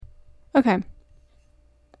Okay.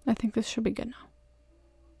 I think this should be good now.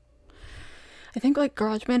 I think like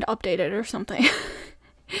GarageBand updated or something.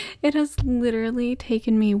 It has literally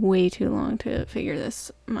taken me way too long to figure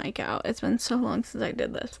this mic out. It's been so long since I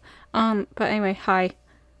did this. But anyway, hi.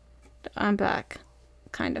 I'm back.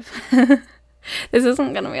 Kind of. This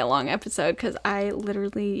isn't gonna be a long episode because I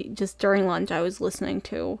literally just during lunch I was listening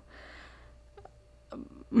to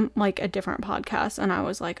like a different podcast and I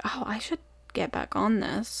was like, oh, I should get back on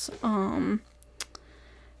this.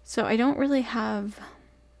 So I don't really have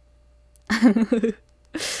I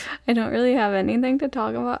don't really have anything to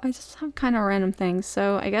talk about. I just have kind of random things.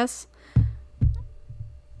 So I guess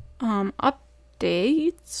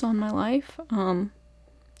updates on my life. Oh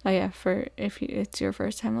yeah, for if it's your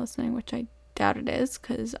first time listening, which I doubt it is,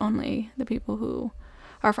 because only the people who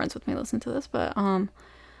are friends with me listen to this. But my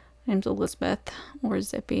name's Elizabeth or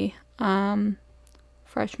Zippy.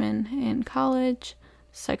 Freshman in college,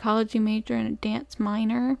 psychology major and a dance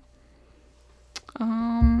minor.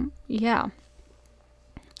 Yeah.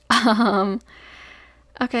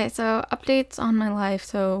 Okay, so updates on my life.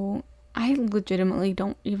 So I legitimately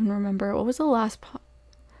don't even remember what was the last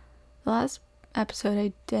episode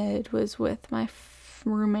I did was with my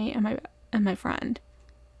roommate and my friend.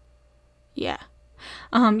 Yeah.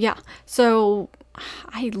 Yeah. So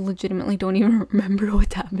I legitimately don't even remember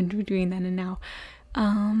what's happened between then and now.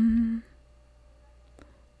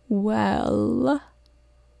 Well,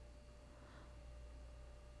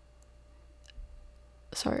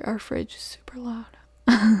 sorry, our fridge is super loud.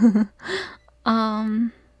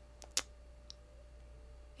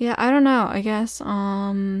 Yeah, I don't know. I guess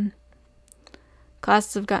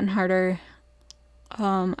classes have gotten harder.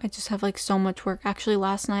 I just have like so much work. Actually,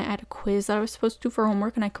 last night I had a quiz that I was supposed to do for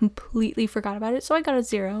homework and I completely forgot about it, so I got a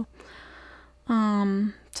 0.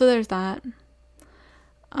 So there's that.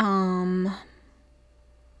 I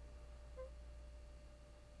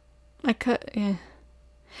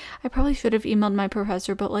probably should have emailed my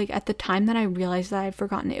professor, but like at the time that I realized that I'd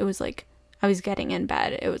forgotten, it was like I was getting in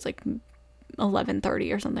bed. It was like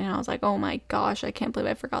 11:30 or something, and I was like, oh my gosh, I can't believe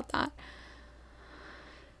I forgot that.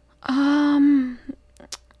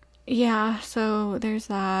 Yeah, so there's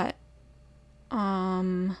that.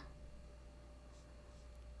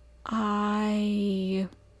 I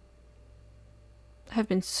have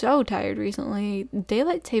been so tired recently.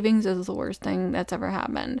 Daylight savings is the worst thing that's ever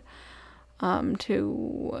happened.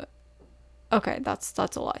 Okay, that's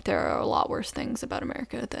a lot. There are a lot worse things about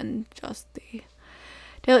America than just the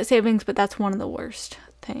daylight savings, but that's one of the worst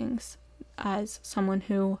things. As someone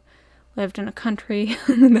who lived in a country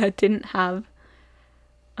that didn't have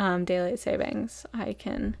daylight savings, I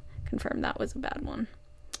can confirm that was a bad one.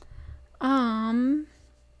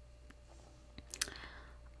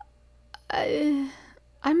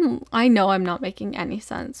 I know I'm not making any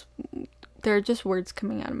sense. There are just words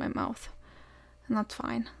coming out of my mouth, and that's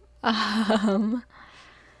fine. I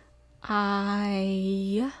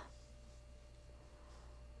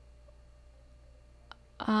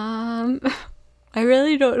I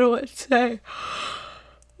really don't know what to say.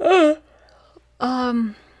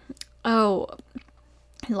 Oh,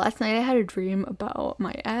 last night I had a dream about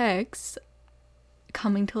my ex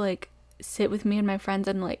coming to like sit with me and my friends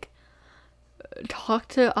and like talk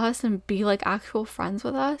to us and be like actual friends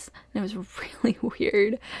with us, and it was really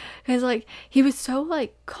weird because like he was so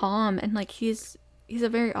like calm and like he's a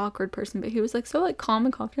very awkward person, but he was like so like calm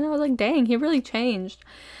and confident. I was like, dang, he really changed.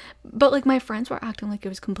 But like my friends were acting like it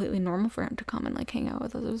was completely normal for him to come and like hang out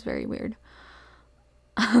with us. It was very weird.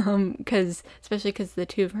 Because especially because the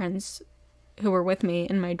two friends who were with me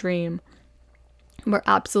in my dream were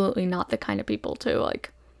absolutely not the kind of people to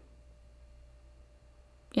like,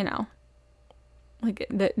 you know, like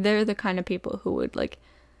they're the kind of people who would like,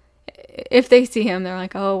 if they see him, they're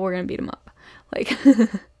like, oh, we're gonna beat him up, like.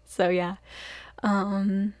 So yeah.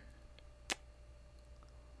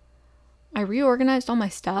 I reorganized all my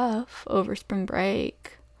stuff over spring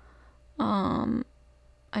break.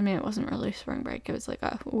 I mean, it wasn't really spring break. It was like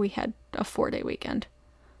we had a 4-day weekend.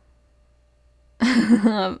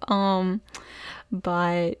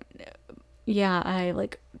 But yeah, I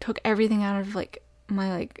like took everything out of like my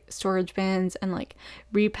like storage bins and like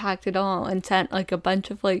repacked it all and sent like a bunch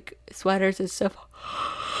of like sweaters and stuff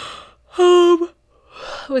home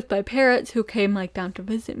with my parents who came like down to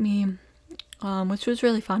visit me, which was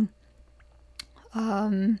really fun.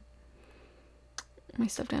 My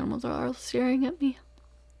stuffed animals are all staring at me.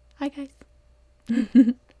 Hi guys.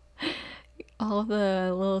 All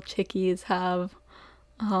the little chickies have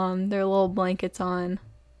their little blankets on.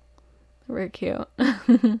 They're very cute.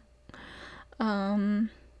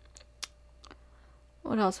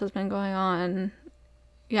 What else has been going on?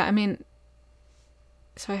 yeah, I mean,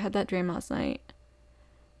 so I had that dream last night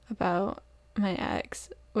about my ex,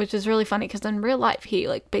 which is really funny because in real life he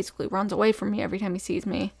like basically runs away from me every time he sees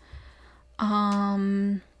me.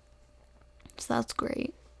 So that's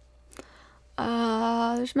great.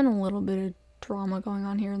 There's been a little bit of drama going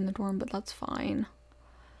on here in the dorm, but that's fine.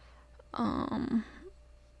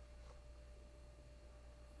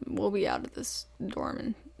 We'll be out of this dorm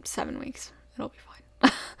in 7 weeks. It'll be fine.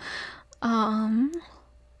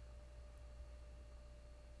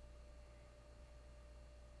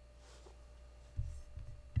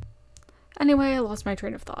 Anyway, I lost my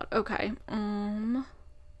train of thought. Okay.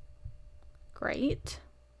 Great.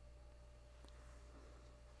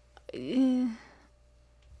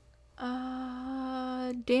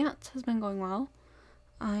 Dance has been going well.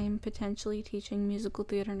 I'm potentially teaching musical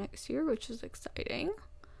theater next year, which is exciting.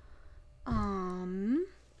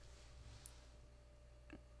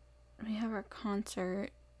 We have our concert,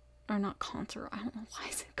 or not concert, I don't know why I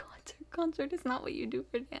said concert. Concert is not what you do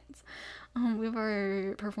for dance. We have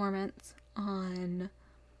our performance on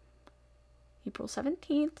April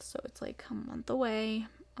 17th, so it's like a month away.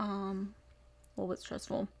 A little bit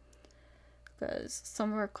stressful because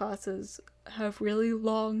some of our classes have really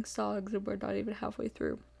long songs and we're not even halfway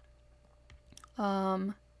through.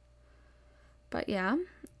 But yeah,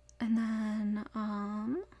 and then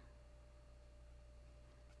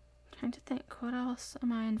trying to think, what else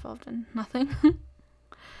am I involved in? Nothing.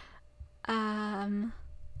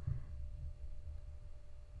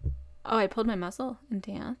 Oh, I pulled my muscle in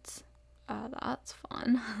dance. That's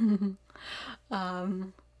fun.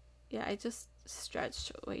 Yeah, I just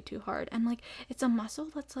stretched way too hard, and like it's a muscle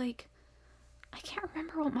that's like I can't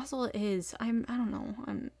remember what muscle it is. I don't know.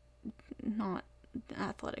 I'm not an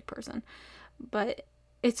athletic person, but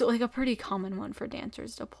it's like a pretty common one for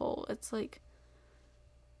dancers to pull. It's like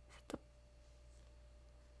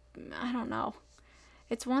I don't know.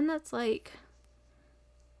 It's one that's like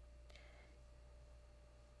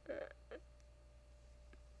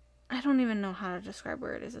I don't even know how to describe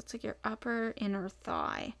where it is. It's like your upper inner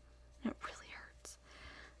thigh. And it really hurts.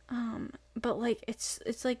 But like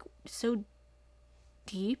it's like so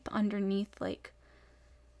deep underneath like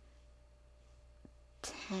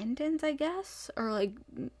tendons, I guess, or like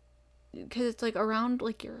because it's like around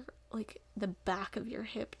like your like the back of your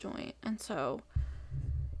hip joint, and so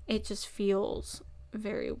it just feels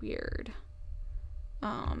very weird.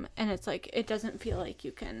 And it's like it doesn't feel like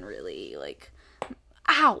you can really like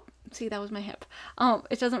ow, see, that was my hip.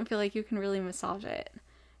 It doesn't feel like you can really massage it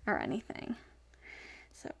or anything.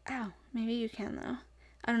 So ow, maybe you can though.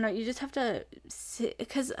 I don't know, you just have to sit,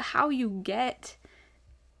 because how you get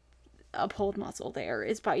a pulled muscle there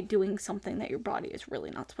is by doing something that your body is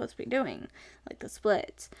really not supposed to be doing, like the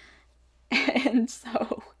splits. And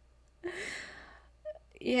so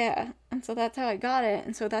yeah, and so that's how I got it,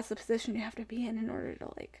 and so that's the position you have to be in order to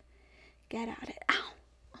like get at it. Ow,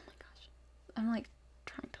 oh my gosh, I'm like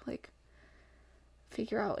trying to like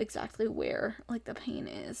figure out exactly where like the pain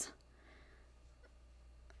is.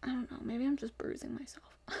 I don't know, maybe I'm just bruising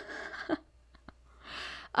myself.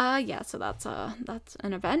 Yeah, so that's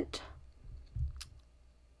an event.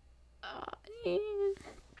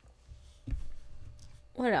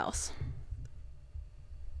 What else?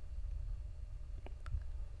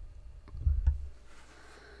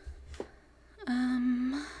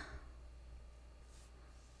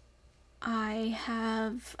 I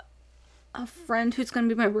have a friend who's going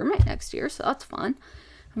to be my roommate next year, so that's fun.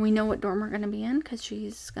 And we know what dorm we're going to be in because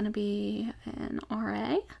she's going to be an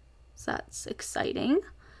RA, so that's exciting.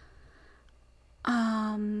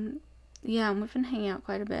 Yeah, we've been hanging out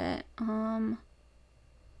quite a bit.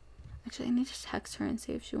 Actually, I need to text her and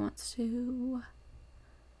see if she wants to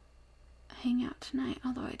hang out tonight,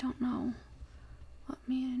 although I don't know what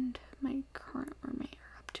me and my current roommate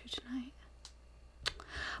are up to tonight.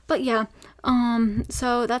 But yeah,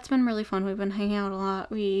 so that's been really fun. We've been hanging out a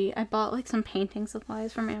lot. I bought like some painting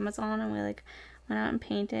supplies from Amazon, and we like went out and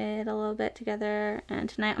painted a little bit together. And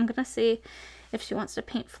tonight I'm gonna see if she wants to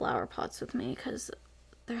paint flower pots with me, because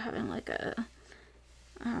they're having like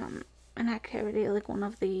an activity, like one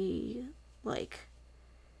of the like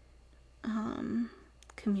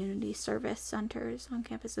community service centers on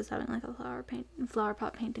campus is having like a flower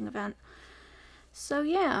pot painting event. So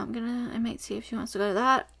yeah, I might see if she wants to go to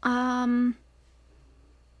that.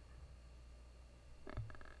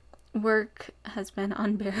 Work has been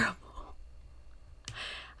unbearable.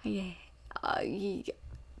 Yeah. Like,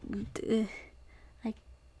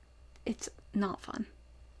 it's not fun.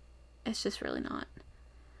 It's just really not.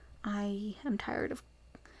 I am tired of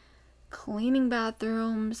cleaning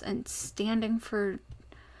bathrooms and standing for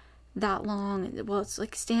that long. Well, it's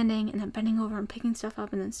like standing and then bending over and picking stuff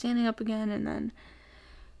up and then standing up again and then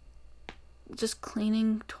just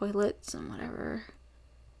cleaning toilets and whatever.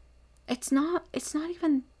 It's not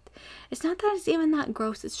that it's even that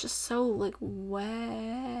gross. It's just so like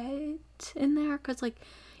wet in there because like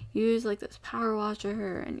you use like this power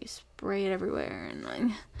washer and you spray it everywhere and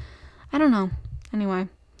like I don't know. Anyway,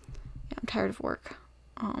 yeah, I'm tired of work.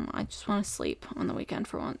 I just want to sleep on the weekend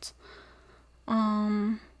for once.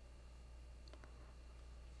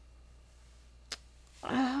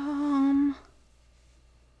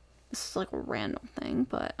 This is like a random thing,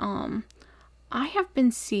 but I have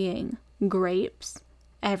been seeing grapes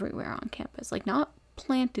everywhere on campus. Like not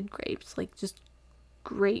planted grapes, like just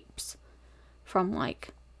grapes from like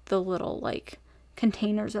the little like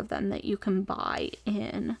containers of them that you can buy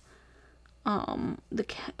in or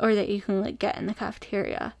that you can like get in the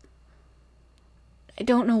cafeteria. I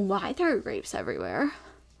don't know why there are grapes everywhere.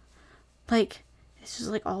 Like it's just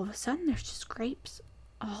like all of a sudden there's just grapes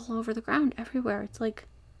all over the ground everywhere. It's like,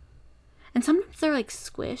 and sometimes they're like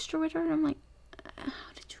squished or whatever. And I'm like,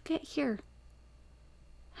 how did you get here?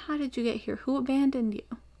 How did you get here? Who abandoned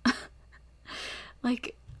you?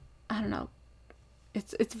 Like, I don't know.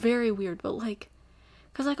 It's very weird, but like,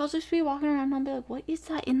 cause like I'll just be walking around and I'll be like, what is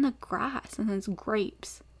that in the grass? And then it's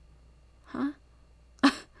grapes, huh?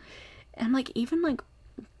 And like even like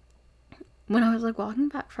when I was like walking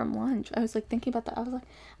back from lunch, I was like thinking about that. I was like,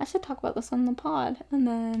 I should talk about this on the pod. And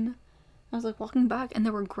then I was like walking back and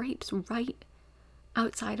there were grapes right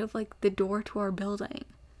outside of like the door to our building.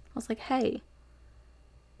 I was like, hey,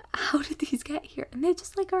 how did these get here? And they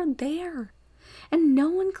just like are there. And no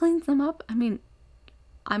one cleans them up. I mean,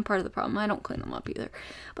 I'm part of the problem. I don't clean them up either.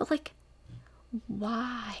 But like,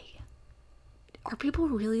 why? Are people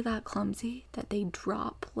really that clumsy that they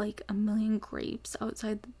drop like a million grapes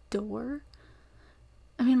outside the door?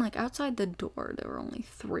 I mean, like outside the door there were only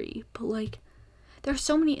 3, but like there's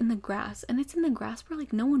so many in the grass, and it's in the grass where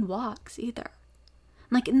like no one walks either.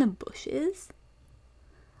 Like in the bushes.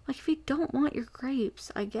 Like if you don't want your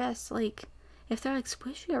grapes, I guess like if they're like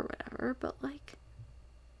squishy or whatever, but like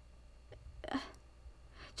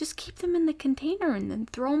just keep them in the container and then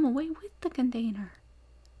throw them away with the container.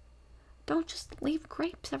 Don't just leave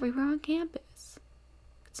grapes everywhere on campus.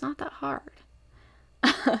 It's not that hard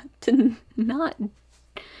to not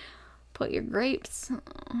put your grapes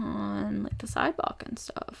on like the sidewalk and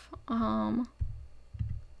stuff.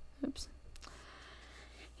 Oops.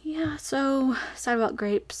 Yeah, so sidewalk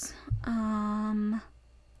grapes. I'm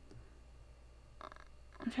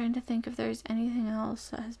trying to think if there's anything else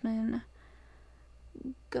that has been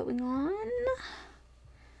going on.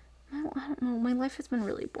 I don't know. My life has been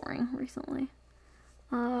really boring recently.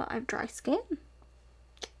 I have dry skin.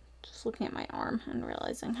 Just looking at my arm and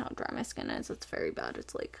realizing how dry my skin is. It's very bad.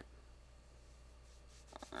 It's like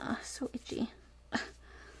so itchy.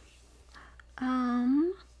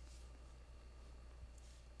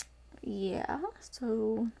 Yeah,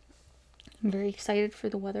 so I'm very excited for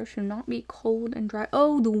the weather to not be cold and dry.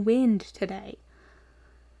 Oh, the wind today.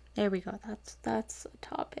 There we go. That's a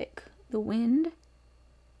topic. The wind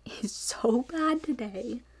is so bad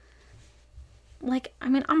today. Like, I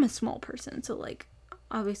mean, I'm a small person, so like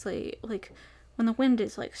obviously like when the wind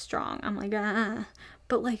is like strong, I'm like ah.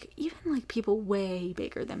 But like even like people way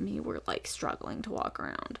bigger than me were like struggling to walk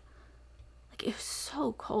around. Like it was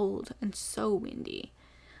so cold and so windy.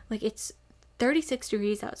 Like it's 36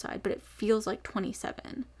 degrees outside, but it feels like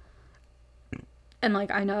 27. And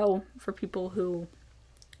like I know for people who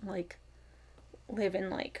like live in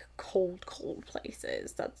like cold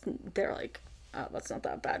places, they're like, oh, that's not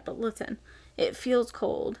that bad. But listen, it feels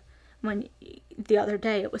cold when the other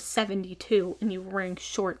day it was 72 and you were wearing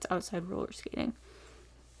shorts outside roller skating.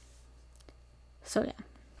 So yeah.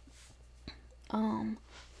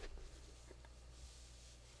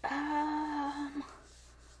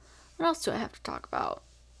 What else do I have to talk about?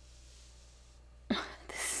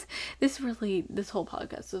 This whole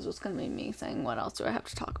podcast is just gonna be me saying what else do I have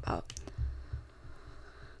to talk about.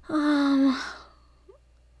 I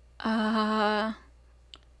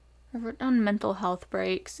wrote down mental health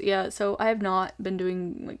breaks. Yeah, so I have not been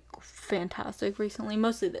doing like fantastic recently,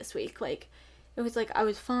 mostly this week. Like it was like I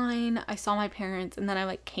was fine, I saw my parents, and then I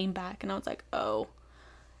like came back and I was like, oh.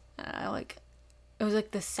 And I like, it was like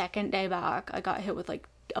the second day back, I got hit with like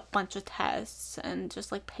a bunch of tests and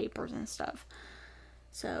just like papers and stuff.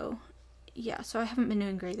 So yeah, so I haven't been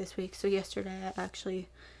doing great this week. So yesterday I actually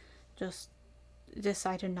just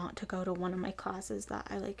decided not to go to one of my classes that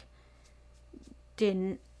I like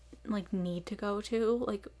didn't like need to go to.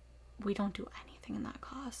 Like we don't do anything in that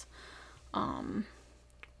class.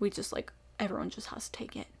 We just like everyone just has to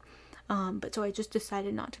take it. But so I just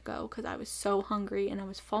decided not to go because I was so hungry and I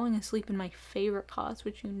was falling asleep in my favorite class,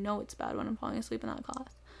 which it's bad when I'm falling asleep in that class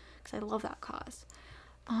because I love that class.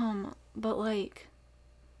 But like,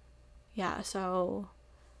 yeah, so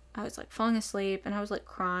I was like falling asleep and I was like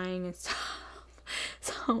crying and stuff.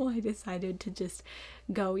 So I decided to just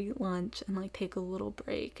go eat lunch and like take a little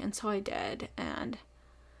break. And so I did, and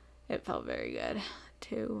it felt very good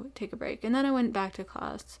to take a break. And then I went back to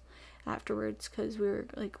class afterwards because we were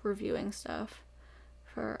like reviewing stuff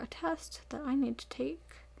for a test that I need to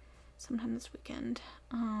take sometime this weekend.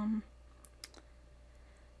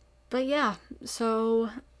 But yeah, so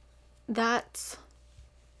that's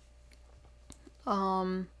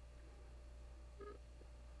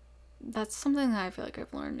that's something that I feel like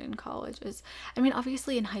I've learned in college is, I mean,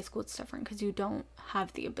 obviously in high school it's different because you don't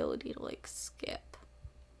have the ability to like skip.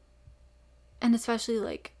 And especially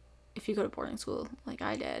like if you go to boarding school like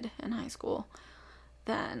I did in high school,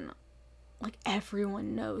 then like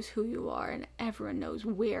everyone knows who you are and everyone knows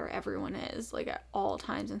where everyone is like at all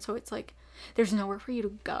times. And so it's like there's nowhere for you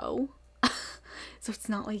to go. So it's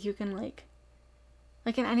not like you can like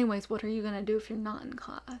in anyways, what are you gonna do if you're not in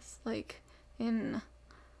class? Like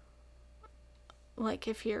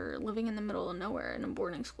if you're living in the middle of nowhere in a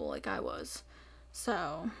boarding school like I was.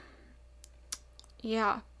 So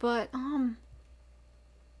yeah, but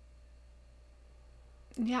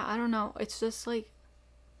yeah, I don't know. It's just like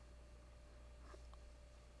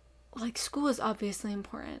school is obviously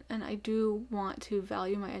important, and I do want to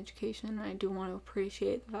value my education, and I do want to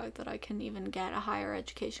appreciate the fact that I can even get a higher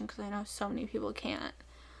education because I know so many people can't.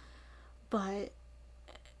 But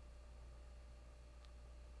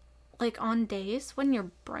like on days when your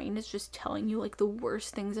brain is just telling you like the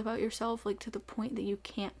worst things about yourself, like to the point that you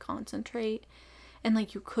can't concentrate, and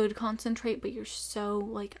like you could concentrate but you're so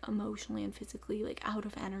like emotionally and physically like out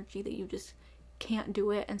of energy that you just can't do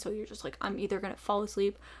it, and so you're just like, I'm either gonna fall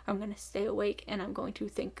asleep, I'm gonna stay awake, and I'm going to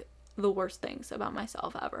think the worst things about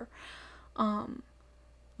myself ever.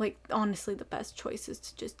 Like honestly the best choice is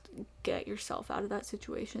to just get yourself out of that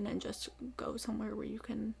situation and just go somewhere where you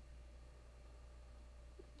can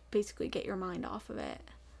basically get your mind off of it.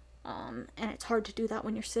 And it's hard to do that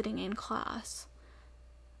when you're sitting in class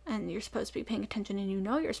and you're supposed to be paying attention, and you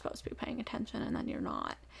know you're supposed to be paying attention, and then you're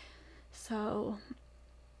not. So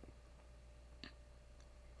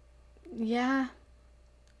yeah,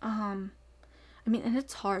 I mean, and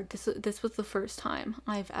it's hard. This was the first time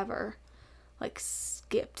I've ever like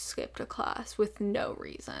skipped a class with no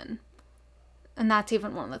reason, and that's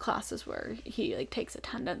even one of the classes where he like takes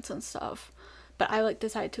attendance and stuff. But I like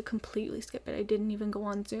decided to completely skip it. I didn't even go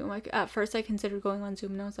on Zoom. Like at first I considered going on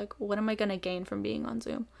Zoom, and I was like, well, what am I gonna gain from being on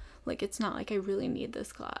Zoom? Like it's not like I really need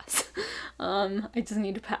this class. I just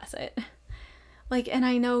need to pass it. Like, and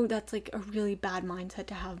I know that's like a really bad mindset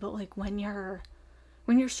to have, but like when you're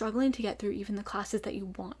struggling to get through even the classes that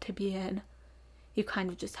you want to be in, you kind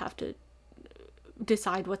of just have to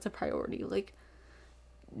decide what's a priority. Like,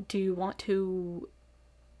 do you want to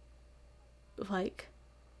like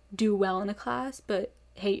do well in a class but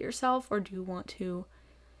hate yourself, or do you want to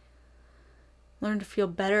learn to feel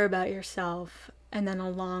better about yourself, and then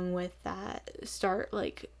along with that start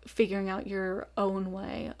like figuring out your own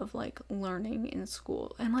way of like learning in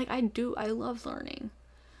school? And like I love learning,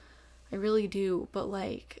 I really do, but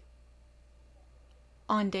like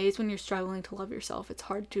on days when you're struggling to love yourself, it's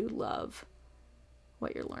hard to love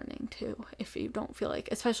what you're learning too, if you don't feel like,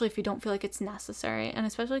 especially if you don't feel like it's necessary. And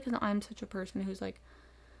especially because I'm such a person who's like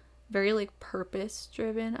very like purpose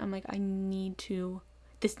driven. I'm like,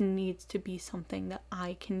 this needs to be something that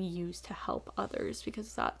I can use to help others,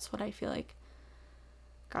 because that's what I feel like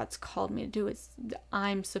God's called me to do. Is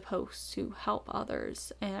I'm supposed to help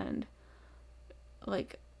others and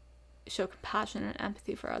like show compassion and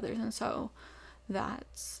empathy for others. And so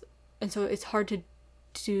it's hard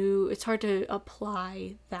to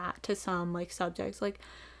apply that to some like subjects. Like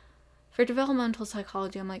for developmental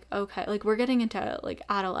psychology, I'm like, okay, like we're getting into like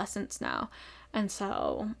adolescence now, and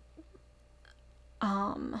so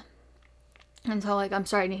like I'm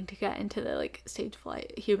starting to get into the like stage of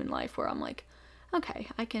like human life where I'm like, okay,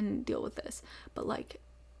 I can deal with this. But like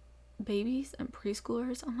babies and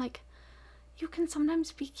preschoolers, I'm like, you can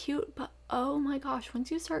sometimes be cute, but oh my gosh,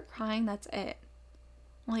 once you start crying, that's it.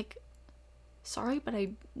 Like, sorry, but I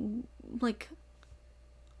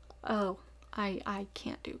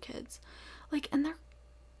can't do kids. Like, and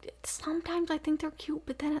sometimes I think they're cute,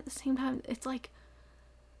 but then at the same time, it's like,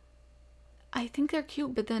 I think they're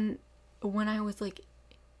cute, but then when I was like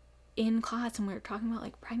in class and we were talking about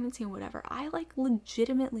like pregnancy and whatever, I like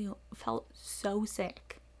legitimately felt so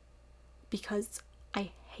sick because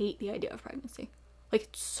I hate the idea of pregnancy. Like,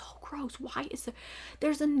 it's so gross. Why is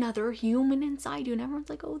there's another human inside you, and everyone's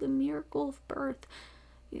like, oh, the miracle of birth.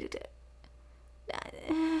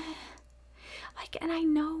 Like, and I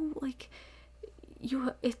know, like,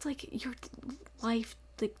 it's like your life,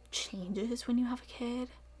 like, changes when you have a kid.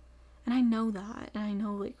 And I know that. And I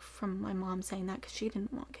know, like, from my mom saying that, because she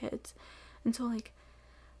didn't want kids. And so, like,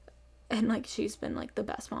 and, like, she's been, like, the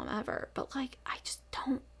best mom ever. But, like, I just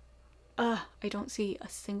don't, I don't see a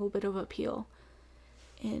single bit of appeal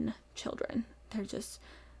in children. They're just,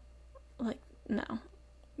 like, no.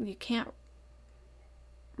 You can't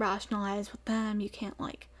rationalize with them. You can't,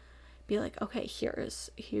 like, be like, okay, here's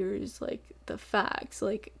like, the facts.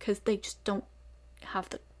 Like, because they just don't have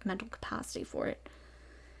the mental capacity for it.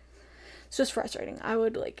 It's just frustrating. I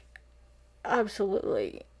would, like,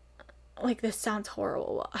 absolutely, like, this sounds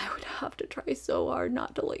horrible, but I would have to try so hard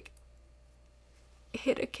not to, like,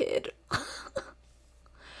 hit a kid.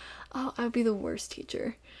 Oh, I would be the worst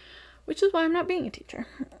teacher, which is why I'm not being a teacher.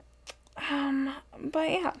 But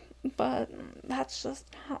yeah, but that's just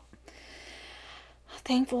how,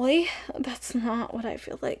 thankfully, that's not what I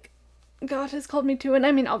feel like God has called me to. And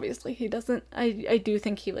I mean, obviously he doesn't. I do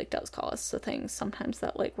think he, like, does call us to things sometimes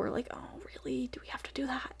that, like, we're like, oh, really? Do we have to do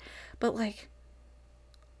that? But, like,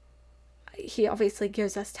 he obviously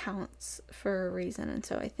gives us talents for a reason, and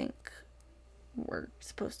so I think we're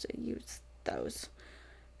supposed to use those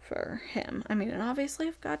for him. I mean, and obviously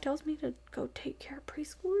if God tells me to go take care of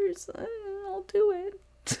preschoolers, I'll do it.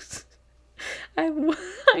 I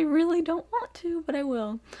really don't want to, but I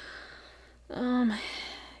will.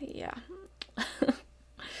 Yeah.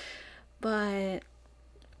 but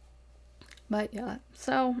yeah.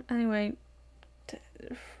 So anyway,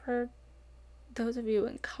 for those of you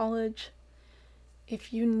in college,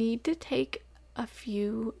 if you need to take a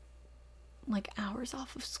few, like, hours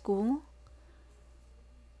off of school,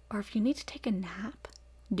 or if you need to take a nap,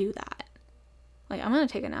 do that. Like, I'm gonna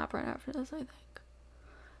take a nap right after this, I think.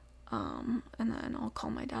 And then I'll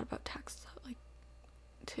call my dad about taxes at, like,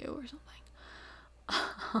 2 or something.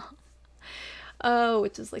 Oh,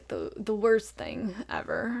 which is, like, the worst thing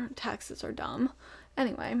ever. Taxes are dumb.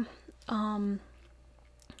 Anyway,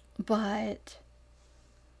 but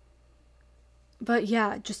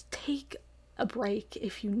yeah, just take a break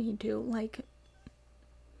if you need to. Like,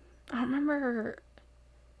 I don't remember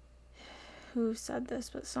who said this,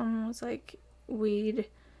 but someone was like, we'd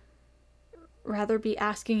rather be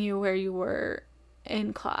asking you where you were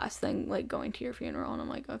in class than, like, going to your funeral. And I'm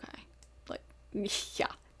like, okay, like,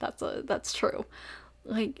 yeah, that's true.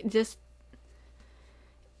 Like, just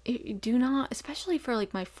do not, especially for,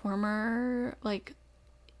 like, my former, like,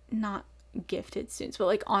 not gifted students, but,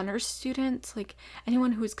 like, honors students, like,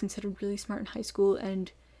 anyone who is considered really smart in high school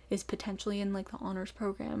and is potentially in, like, the honors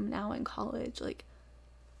program now in college. Like,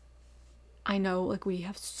 I know, like, we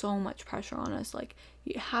have so much pressure on us. Like,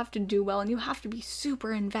 you have to do well and you have to be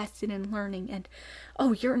super invested in learning, and,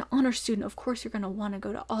 oh, you're an honor student, of course you're going to want to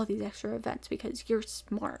go to all these extra events because you're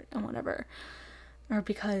smart and whatever, or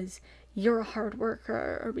because you're a hard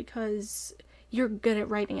worker, or because you're good at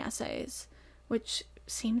writing essays, which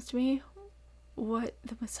seems to me what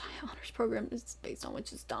the Messiah Honors Program is based on,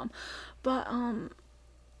 which is dumb. But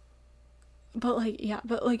like, yeah,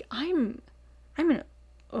 but, like, I'm an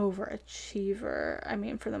overachiever. I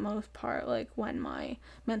mean, for the most part, like, when my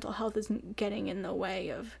mental health isn't getting in the way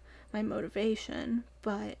of my motivation.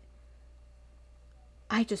 But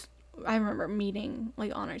I remember meeting,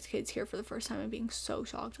 like, honors kids here for the first time and being so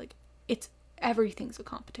shocked. Like, everything's a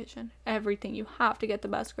competition. Everything. You have to get the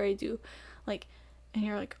best grades. You, like, and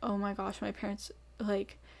you're like, oh my gosh, my parents,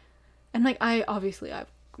 like, and, like, I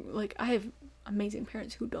have amazing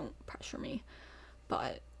parents who don't pressure me,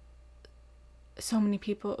 but so many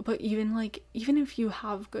people, but even if you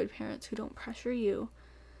have good parents who don't pressure you,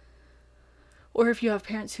 or if you have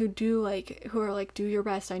parents who do, like, who are like, do your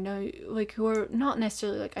best, I know, like, who are not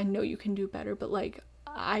necessarily like, I know you can do better, but, like,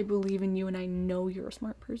 I believe in you and I know you're a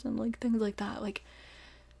smart person, like, things like that. Like,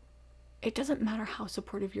 it doesn't matter how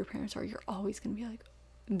supportive your parents are, you're always gonna be like,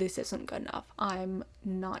 this isn't good enough, I'm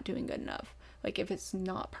not doing good enough. Like, if it's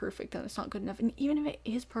not perfect, then it's not good enough. And even if it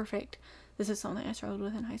is perfect, this is something I struggled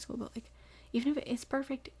with in high school, but, like, even if it is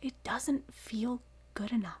perfect, it doesn't feel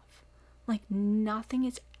good enough. Like, nothing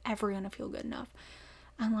is ever gonna feel good enough.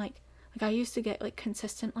 And, like I used to get, like,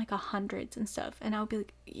 consistent, like, 100s and stuff, and I would be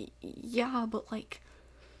like, yeah, but, like,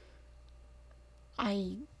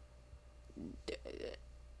 I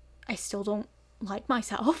still don't like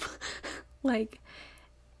myself. Like,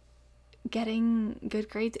 getting good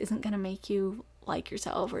grades isn't gonna make you like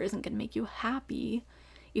yourself, or isn't gonna make you happy,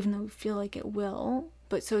 even though you feel like it will.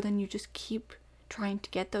 But so then you just keep trying to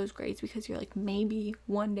get those grades because you're like, maybe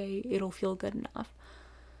one day it'll feel good enough,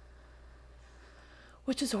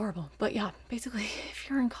 which is horrible. But yeah, basically, if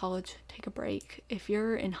you're in college, take a break. If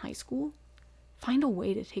you're in high school, find a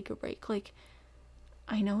way to take a break. Like,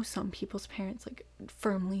 I know some people's parents like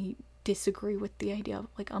firmly disagree with the idea of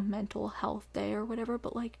like a mental health day or whatever,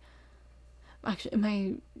 but like,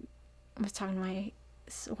 actually, I was talking to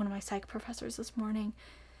one of my psych professors this morning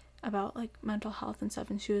about like mental health and stuff,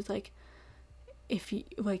 and she was like, if you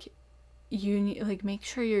like, you need, like, make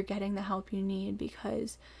sure you're getting the help you need,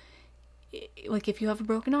 because like, if you have a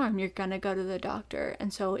broken arm, you're gonna go to the doctor,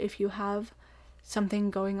 and so if you have something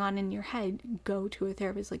going on in your head, go to a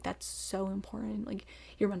therapist. Like, that's so important. Like,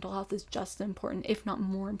 your mental health is just as important, if not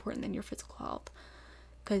more important, than your physical health,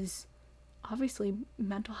 because obviously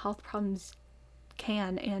mental health problems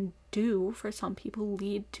can and do for some people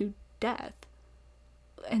lead to death.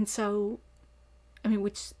 And so, I mean,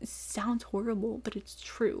 which sounds horrible, but it's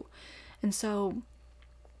true. And so,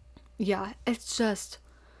 yeah, it's just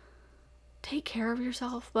take care of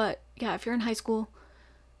yourself. But yeah, if you're in high school,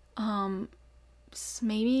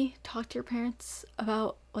 maybe talk to your parents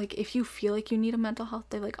about, like, if you feel like you need a mental health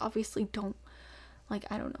day. Like, obviously don't, like,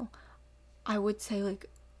 I don't know, I would say like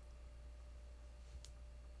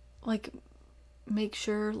make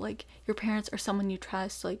sure like your parents or someone you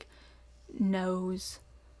trust like knows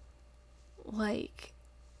like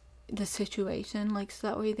the situation, like, so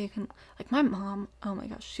that way they can, like, my mom, oh my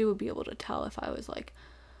gosh, she would be able to tell if I was like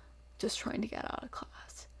just trying to get out of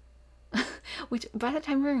class. Which, by the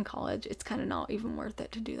time we're in college, it's kind of not even worth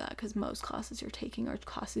it to do that, because most classes you're taking are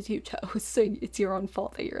classes you chose, so it's your own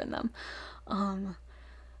fault that you're in them.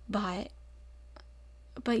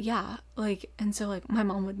 But yeah, like, and so like my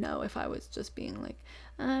mom would know if I was just being like,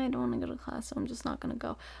 I don't want to go to class, so I'm just not gonna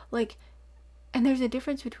go. Like, and there's a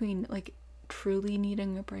difference between like truly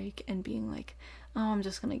needing a break and being like, oh, I'm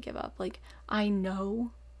just gonna give up. Like, I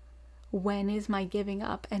know when is my giving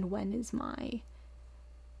up and when is my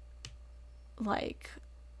like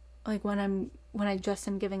when I just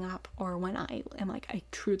am giving up, or when I am like, I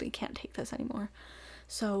truly can't take this anymore.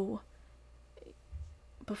 So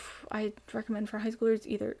I recommend for high schoolers,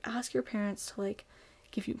 either ask your parents to like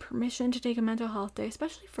give you permission to take a mental health day,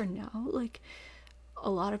 especially for now. Like,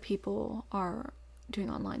 a lot of people are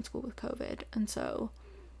doing online school with COVID, and so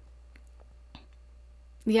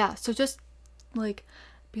yeah, so just like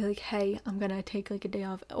be like, hey, I'm gonna take like a day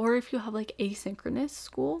off. Or if you have like asynchronous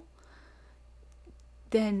school,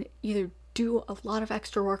 then either do a lot of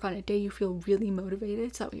extra work on a day you feel really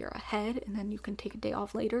motivated, so you're ahead, and then you can take a day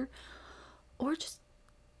off later, or just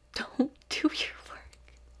don't do your work.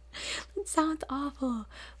 It sounds awful,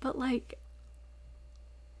 but like,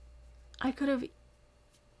 I could have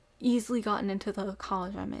easily gotten into the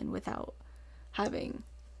college I'm in without having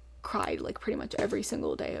cried like pretty much every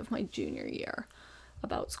single day of my junior year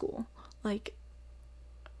about school. Like,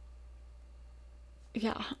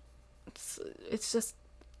 yeah, it's just,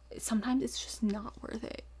 sometimes it's just not worth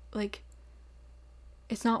it. Like,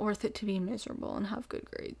 it's not worth it to be miserable and have good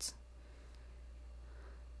grades.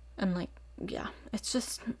 And like, yeah, it's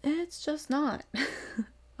just not.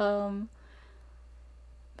 But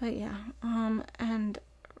yeah, and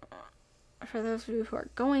for those of you who are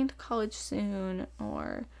going to college soon,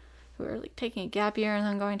 or who are like taking a gap year and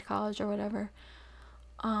then going to college or whatever,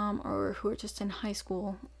 or who are just in high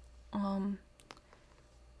school,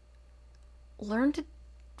 learn to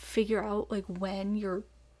figure out like when your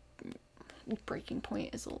breaking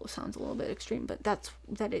point is sounds a little bit extreme, but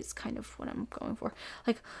that is kind of what I'm going for.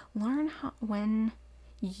 Like, learn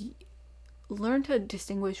to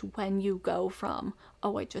distinguish when you go from,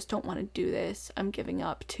 oh, I just don't want to do this, I'm giving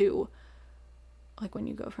up, to like when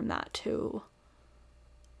you go from that to,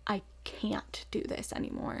 I can't do this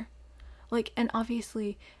anymore. Like, and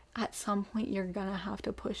obviously at some point you're gonna have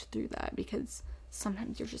to push through that, because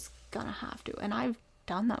sometimes you're just gonna have to. And I've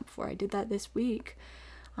done that before. I did that this week.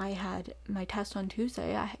 I had my test on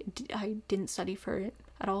Tuesday. I didn't study for it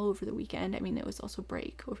at all over the weekend. I mean, it was also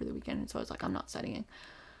break over the weekend, and so I was like, I'm not studying.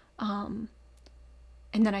 And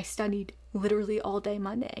then I studied literally all day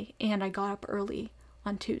Monday, and I got up early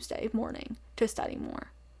on Tuesday morning to study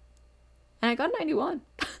more. And I got 91,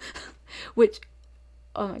 which,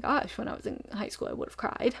 oh my gosh, when I was in high school I would have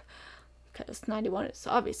cried, because 91 is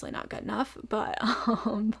obviously not good enough, but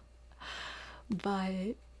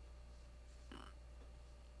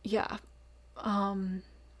yeah, and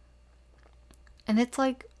it's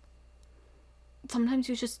like, sometimes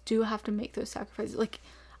you just do have to make those sacrifices. Like,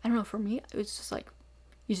 I don't know, for me, it's just like,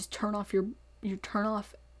 you just turn off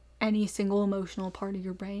any single emotional part of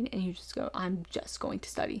your brain, and you just go, I'm just going to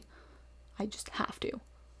study. I just have to.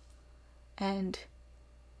 And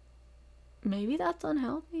maybe that's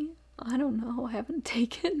unhealthy. I don't know. I haven't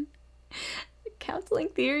taken counseling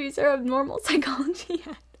theories or abnormal psychology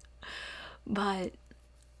yet. But,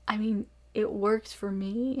 I mean, it works for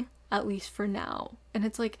me, at least for now. And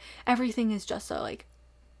it's like, everything is just so, like,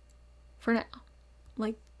 for now.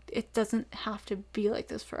 Like, it doesn't have to be like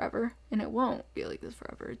this forever. And it won't be like this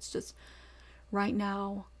forever. It's just, right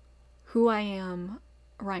now, who I am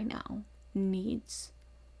right now needs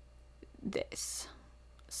this.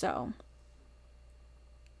 So,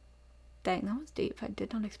 dang, that was deep. I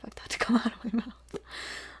did not expect that to come out of my mouth.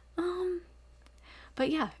 But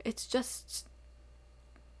yeah, it's just,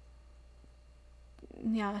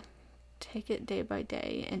 yeah, take it day by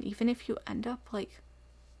day. And even if you end up like,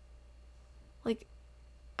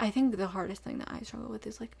 I think the hardest thing that I struggle with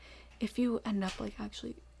is like, if you end up like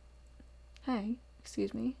actually, hey,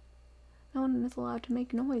 excuse me, no one is allowed to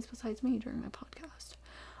make noise besides me during my podcast.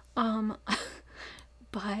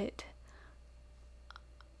 But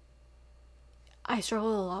I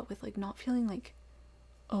struggle a lot with like not feeling like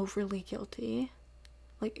overly guilty.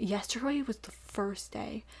 Like, yesterday was the first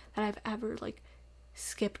day that I've ever like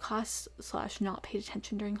skipped class / not paid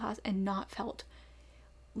attention during class and not felt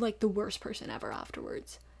like the worst person ever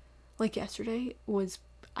afterwards. Like, yesterday was,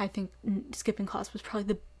 I think, skipping class was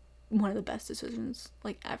probably one of the best decisions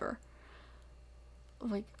like ever.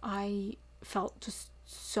 Like, I felt just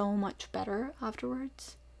so much better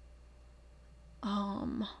afterwards.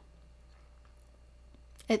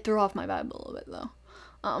 It threw off my vibe a little bit though.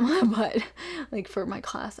 But like for my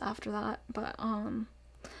class after that, but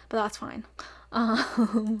that's fine.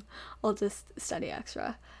 I'll just study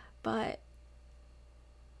extra. But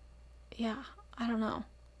yeah, I don't know.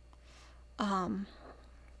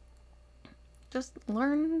 Just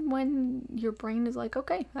learn when your brain is like,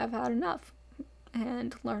 okay, I've had enough,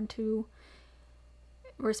 and learn to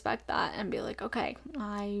respect that and be like, okay,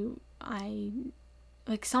 I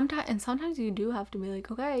like sometimes you do have to be like,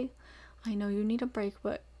 okay, I know you need a break,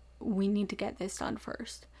 but we need to get this done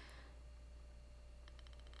first.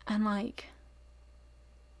 And like,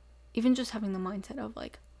 even just having the mindset of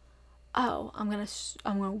like, oh, I'm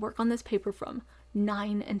gonna work on this paper from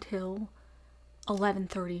 9 until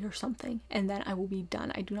 11:30 or something, and then I will be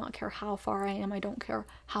done. I do not care how far I am. I don't care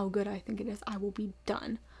how good I think it is. I will be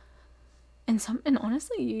done. And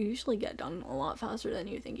honestly, you usually get done a lot faster than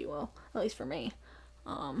you think you will. At least for me.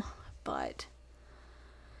 But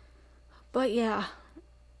yeah.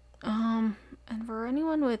 And for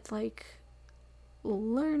anyone with like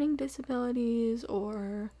learning disabilities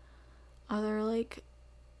or other like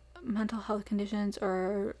mental health conditions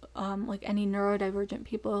or like any neurodivergent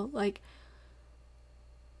people, like,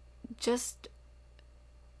 just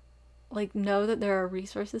like know that there are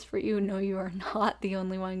resources for you. Know you are not the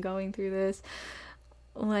only one going through this.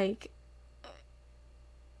 Like,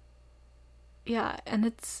 yeah, and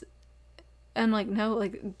like, no,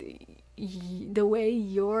 like the way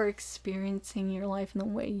you're experiencing your life and the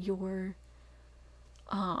way you're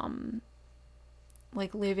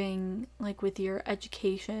like living like with your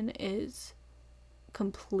education is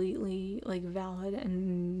completely like valid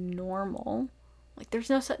and normal. Like, there's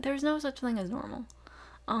no such thing as normal.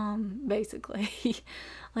 Basically.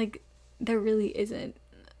 Like, there really isn't.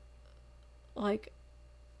 Like,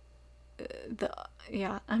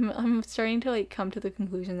 I'm starting to like come to the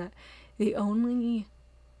conclusion that the only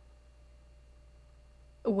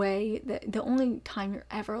time you're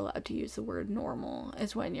ever allowed to use the word normal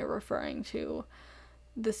is when you're referring to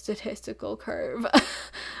the statistical curve.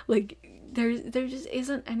 Like, there just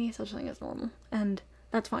isn't any such thing as normal, and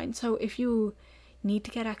that's fine. So if you need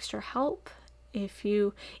to get extra help,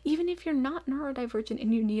 even if you're not neurodivergent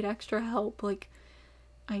and you need extra help, like,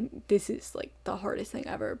 this is like the hardest thing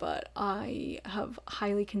ever, but I have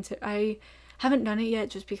highly considered. I haven't done it yet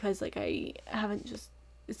just because like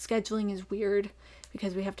scheduling is weird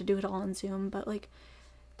because we have to do it all on Zoom, but like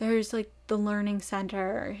there's like the learning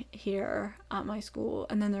center here at my school,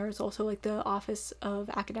 and then there's also like the Office of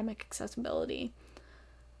Academic Accessibility.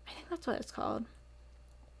 I think that's what it's called.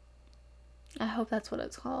 I hope that's what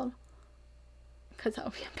it's called, because that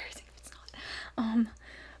would be embarrassing if it's not.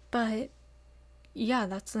 But yeah,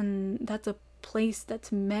 that's a place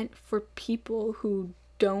that's meant for people who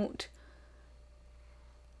don't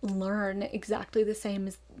learn exactly the same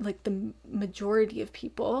as like the majority of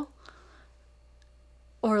people,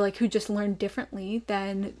 or like who just learn differently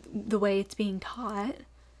than the way it's being taught.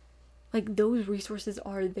 Like, those resources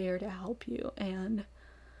are there to help you. And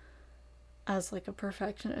as like a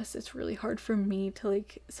perfectionist, it's really hard for me to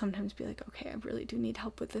like sometimes be like, okay, I really do need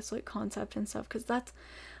help with this like concept and stuff, because that's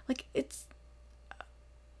like,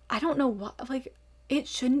 I don't know what, like, it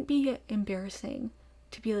shouldn't be embarrassing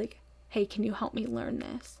to be like, hey, can you help me learn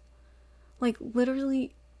this? Like,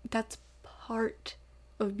 literally, that's part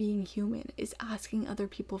of being human, is asking other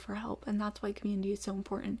people for help. And that's why community is so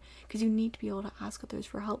important, because you need to be able to ask others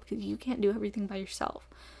for help, because you can't do everything by yourself.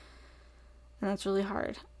 And that's really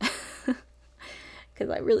hard. Because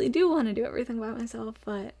I really do want to do everything by myself,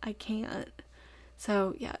 but I can't.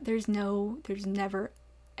 So yeah, there's never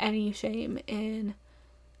any shame in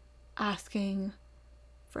asking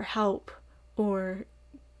for help or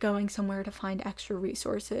going somewhere to find extra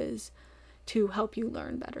resources to help you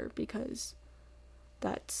learn better, because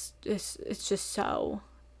it's just so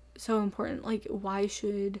important. Like, why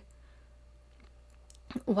should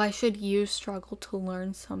you struggle to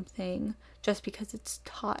learn something just because it's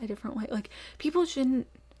taught a different way? Like, people shouldn't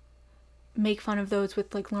make fun of those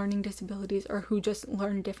with like learning disabilities or who just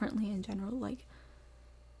learn differently in general. Like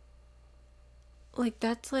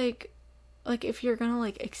that's like if you're gonna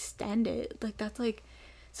like extend it, like that's like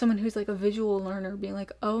someone who's like a visual learner being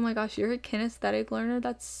like, oh my gosh, you're a kinesthetic learner?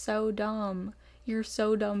 That's so dumb. You're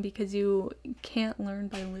so dumb because you can't learn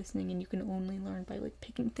by listening, and you can only learn by like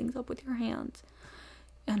picking things up with your hands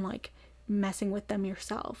and like messing with them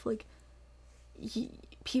yourself. Like, you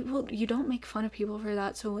don't make fun of people for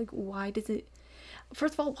that. So like,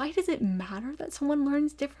 first of all, why does it matter that someone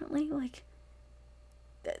learns differently? Like,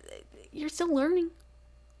 you're still learning.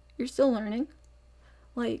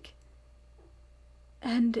 Like,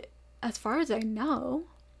 and as far as I know,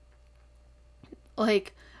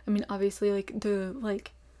 like, I mean, obviously, like, the,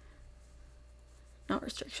 like, not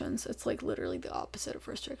restrictions, it's like literally the opposite of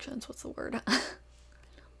restrictions. What's the word?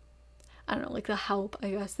 I don't know, like the help,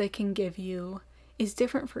 I guess, they can give you is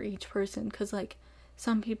different for each person, because like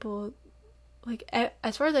some people, like,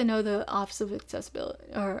 as far as I know, the Office of Accessibility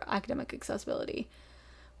or Academic Accessibility,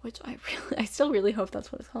 which I still really hope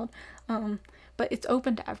that's what it's called, but it's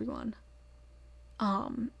open to everyone,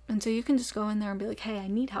 and so you can just go in there and be like, hey, I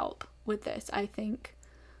need help with this. I think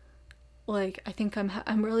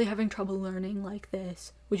I'm really having trouble learning like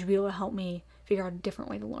this. Would you be able to help me figure out a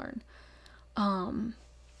different way to learn? And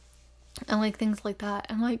like things like that.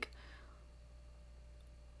 And like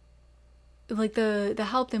the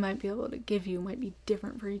help they might be able to give you might be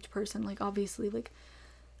different for each person. Like, obviously, like,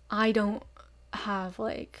 I don't have,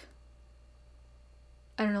 like,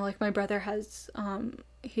 I don't know, like, my brother has,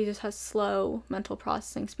 he just has slow mental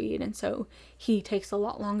processing speed, and so he takes a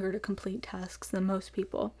lot longer to complete tasks than most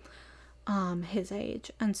people his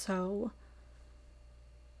age. And so,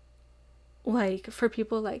 like, for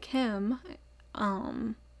people like him,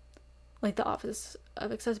 like, the Office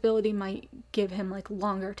of Accessibility might give him like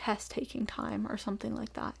longer test taking time or something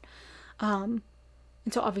like that. And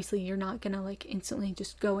so obviously you're not gonna like instantly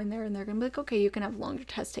just go in there and they're gonna be like, okay, you can have longer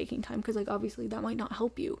test taking time, because like obviously that might not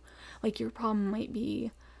help you. Like, your problem might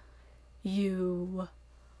be you,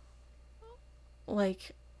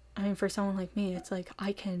 like, I mean, for someone like me, it's like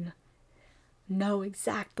I can know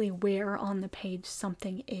exactly where on the page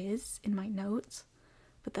something is in my notes,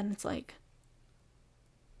 but then it's like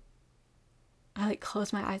I like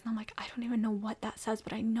close my eyes and I'm like, I don't even know what that says,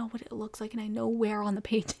 but I know what it looks like and I know where on the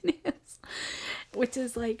page it is. Which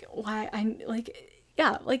is like why I like,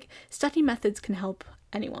 yeah, like study methods can help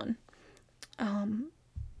anyone.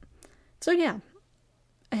 So yeah.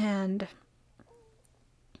 And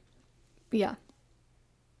yeah.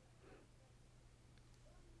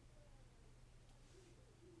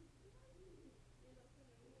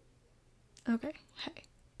 Okay. Hey,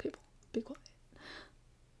 people, be quiet.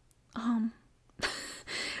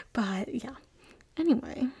 But yeah.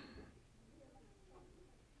 Anyway.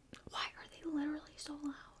 Why are they literally so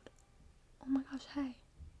loud? Oh my gosh, hey.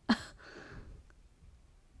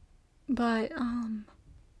 But,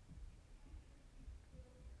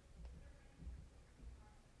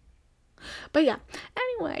 but yeah.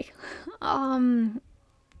 Anyway.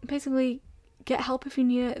 Basically, get help if you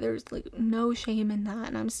need it. There's like no shame in that,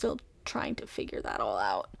 and I'm still trying to figure that all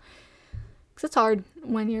out. Because it's hard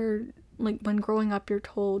when you're like, when growing up you're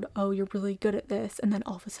told, oh, you're really good at this, and then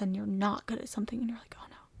all of a sudden you're not good at something and you're like,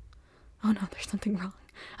 oh no, there's something wrong,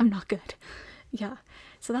 I'm not good. Yeah,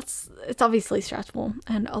 so it's obviously stressful,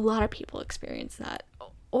 and a lot of people experience that.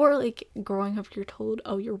 Or like growing up you're told,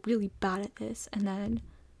 oh, you're really bad at this, and then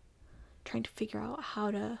trying to figure out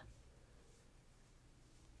how to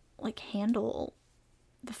like handle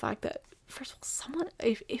the fact that, first of all, someone,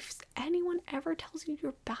 if anyone ever tells you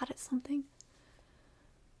you're bad at something,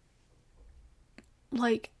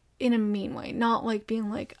 like in a mean way, not like being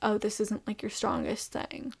like, oh, this isn't like your strongest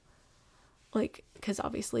thing, like, because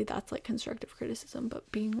obviously that's like constructive criticism, but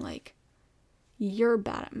being like, you're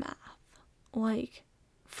bad at math, like,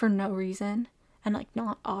 for no reason, and like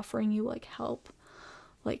not offering you like help,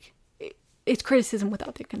 like it's criticism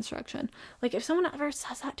without the construction. Like if someone ever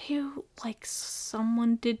says that to you, like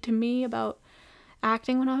someone did to me about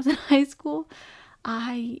acting when I was in high school,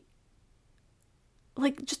 I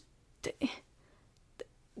like just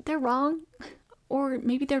they're wrong, or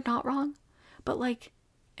maybe they're not wrong, but like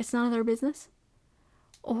it's none of their business,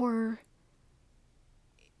 or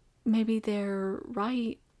maybe they're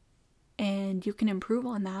right and you can improve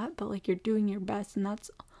on that, but like you're doing your best and that's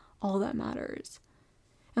all that matters.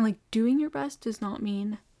 And like doing your best does not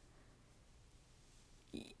mean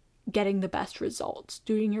getting the best results.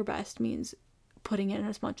 Doing your best means putting in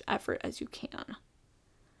as much effort as you can.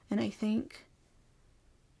 And I think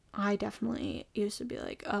I definitely used to be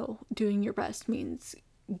like, oh, doing your best means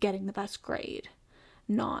getting the best grade,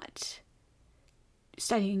 not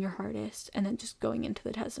studying your hardest and then just going into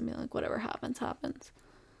the test and being like, whatever happens, happens.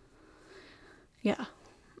 Yeah.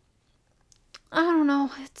 I don't know.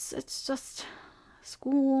 It's just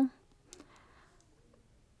school.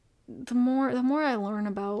 The more I learn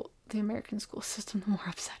about the American school system, the more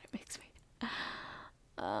upset it makes me.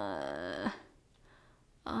 But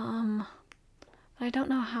I don't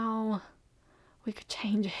know how we could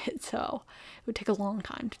change it, so it would take a long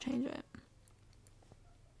time to change it.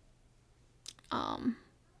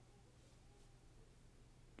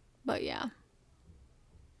 But yeah,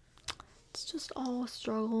 it's just all a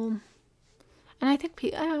struggle. And I think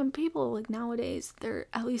people like nowadays, they're,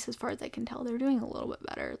 at least as far as I can tell, they're doing a little bit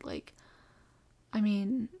better. Like, I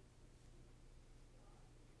mean,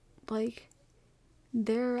 like,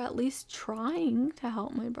 they're at least trying to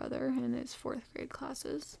help my brother in his 4th grade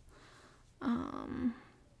classes.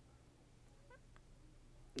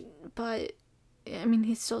 But, I mean,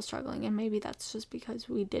 he's still struggling, and maybe that's just because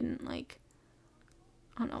we didn't, like,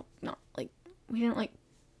 I don't know, not, like, we didn't, like,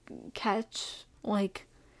 catch, like,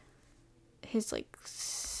 his, like,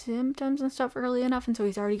 symptoms and stuff early enough, and so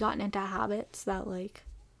he's already gotten into habits that, like,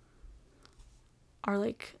 are,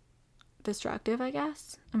 like, destructive, I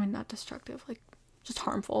guess. I mean, not destructive, like, just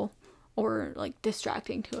harmful, or, like,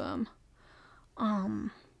 distracting to him.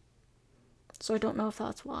 So I don't know if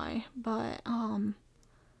that's why, but,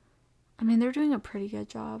 I mean, they're doing a pretty good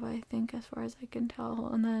job, I think, as far as I can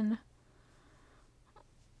tell. And then,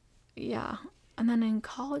 yeah. And then in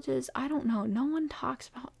colleges, I don't know. No one talks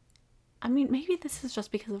about, I mean, maybe this is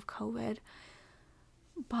just because of COVID,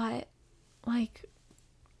 but, like,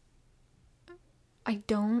 I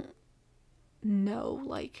don't know,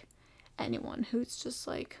 like, anyone who's just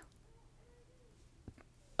like,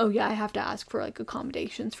 oh yeah, I have to ask for, like,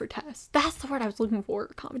 accommodations for tests. That's the word I was looking for,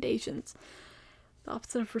 accommodations. The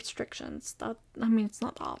opposite of restrictions. That, I mean, it's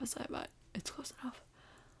not the opposite, but it's close enough.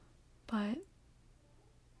 But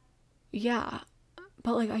yeah,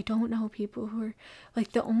 but like I don't know people who are,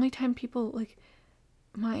 like, the only time people, like,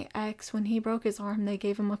 my ex, when he broke his arm, they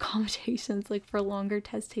gave him accommodations, like, for longer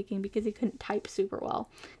test taking because he couldn't type super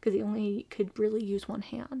well because he only could really use one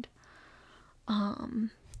hand.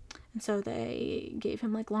 And so they gave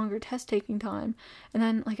him, like, longer test taking time. And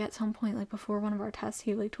then, like, at some point, like, before one of our tests,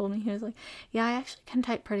 he, like, told me, he was like, yeah, I actually can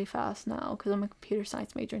type pretty fast now because I'm a computer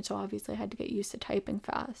science major, and so obviously I had to get used to typing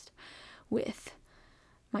fast with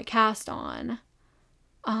my cast on.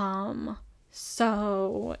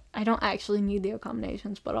 So I don't actually need the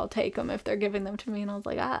accommodations, but I'll take them if they're giving them to me. And I was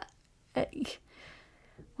like,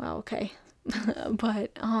 well, okay.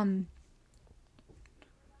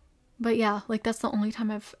 But yeah, like, that's the only time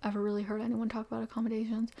I've ever really heard anyone talk about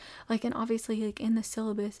accommodations. Like, and obviously, like, in the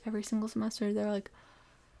syllabus every single semester, they're like,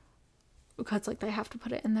 because, like, they have to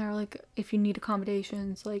put it in there, like, if you need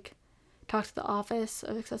accommodations, like, talk to the Office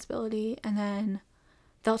of Accessibility, and then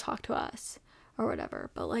they'll talk to us, or whatever.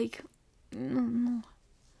 But, like, I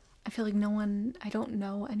feel like I don't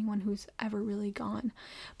know anyone who's ever really gone.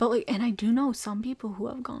 But, like, and I do know some people who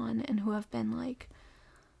have gone and who have been, like,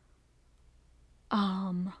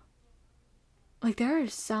 there are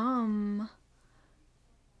some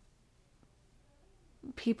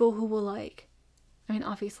people who will, like, I mean,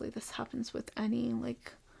 obviously this happens with any,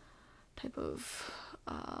 like, type of,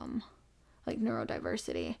 like,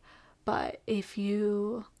 neurodiversity, but if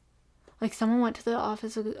you, like, someone went to the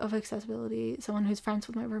Office of Accessibility, someone who's friends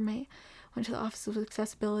with my roommate went to the Office of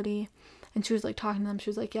Accessibility, and she was, like, talking to them, she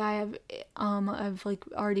was like, yeah, I've, like,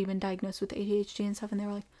 already been diagnosed with ADHD and stuff, and they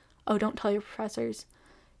were like, oh, don't tell your professors,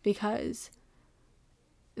 because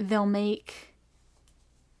they'll, like,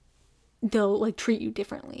 treat you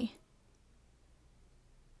differently.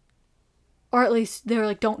 Or at least they're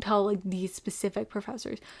like, don't tell, like, these specific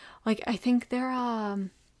professors. Like, I think they're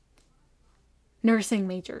nursing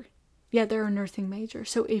major. Yeah, they're a nursing major.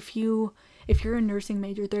 So if you're a nursing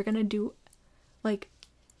major, they're gonna do like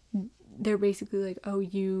they're basically like, oh,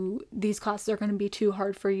 these classes are going to be too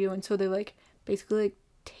hard for you, and so they like basically like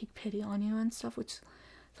take pity on you and stuff, which is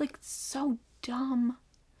like so dumb.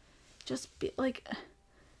 Just be like,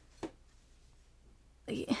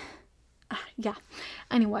 yeah,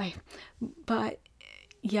 anyway, but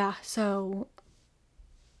yeah, so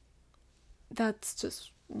that's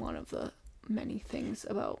just one of the many things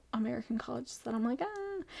about American colleges that I'm like,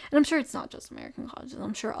 and I'm sure it's not just American colleges,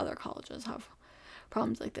 I'm sure other colleges have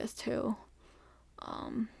problems like this too.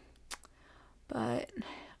 But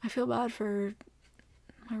I feel bad for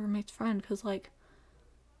my roommate's friend, because like,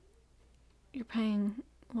 you're paying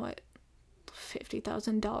what,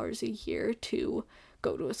 $50,000 a year to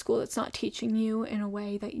go to a school that's not teaching you in a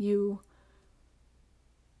way that you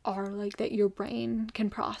are like, that your brain can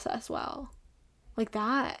process well. Like,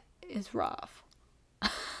 that is rough.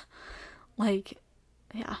 Like,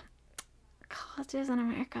 yeah, colleges in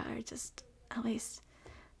America are just, at least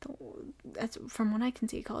that's from what I can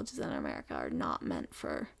see, colleges in America are not meant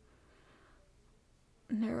for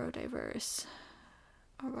neurodiverse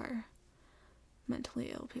or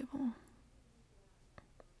mentally ill people.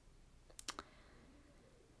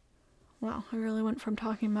 Wow, I really went from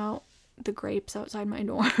talking about the grapes outside my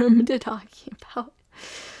dorm to talking about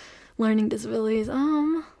learning disabilities.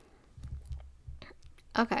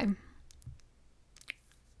 Okay.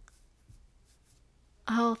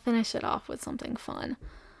 I'll finish it off with something fun.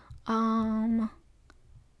 I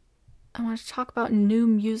want to talk about new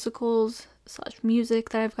musicals / music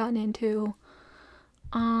that I've gotten into.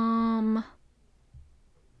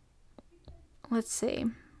 Let's see.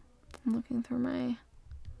 I'm looking through my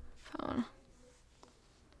phone.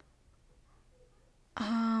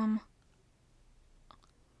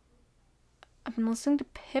 I've been listening to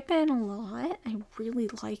Pippin a lot. I really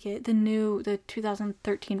like it. The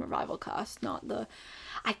 2013 revival cast, not the...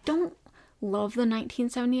 I don't love the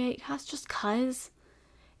 1978 cast just cause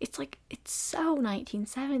it's like, it's so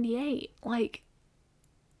 1978. Like,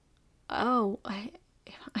 oh,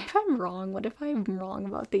 if I'm wrong, what if I'm wrong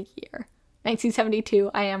about the year? 1972,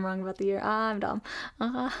 I am wrong about the year. I'm dumb.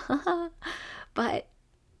 But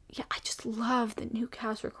yeah, I just love the new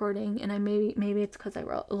cast recording, and maybe it's because I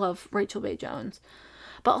love Rachel Bay Jones,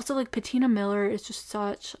 but also like Patina Miller is just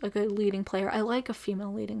such a good leading player. I like a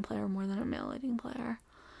female leading player more than a male leading player.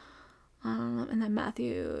 And then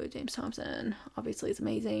Matthew James Thompson obviously is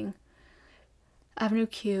amazing. Avenue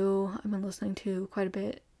Q, I've been listening to quite a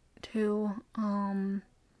bit too, because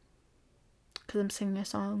I'm singing a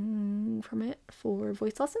song from it for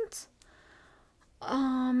voice lessons.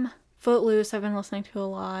 Footloose, I've been listening to a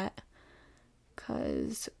lot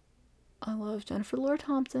because I love Jennifer Lore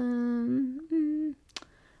Thompson.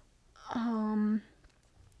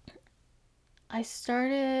 I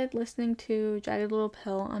started listening to Jagged Little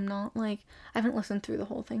Pill. I haven't listened through the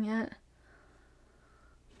whole thing yet.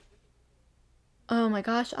 Oh my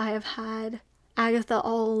gosh, I have had Agatha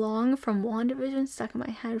All Along from WandaVision stuck in my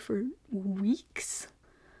head for weeks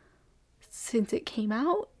since it came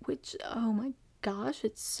out, which, oh my gosh,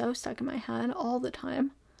 it's so stuck in my head all the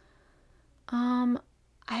time. I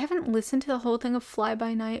haven't listened to the whole thing of Fly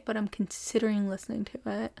By Night, but I'm considering listening to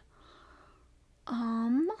it.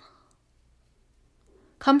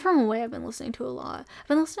 Come From Away, I've been listening to a lot. I've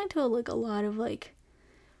been listening to like a lot of like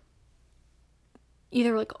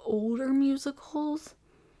either like older musicals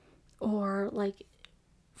or like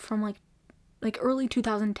from like early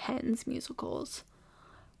 2010s musicals.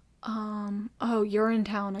 Oh,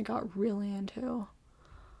 Urinetown I got really into.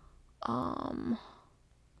 And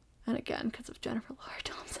again, because of Jennifer Lore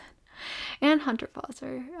Thompson and Hunter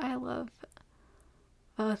Foster. I love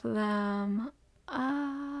both of them.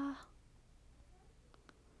 I'm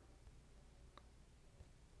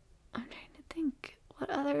trying to think, what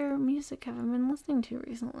other music have I been listening to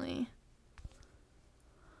recently?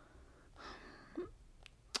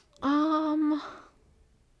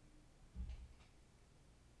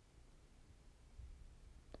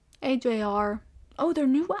 AJR. Oh, their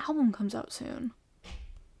new album comes out soon.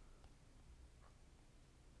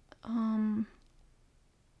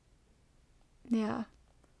 Yeah.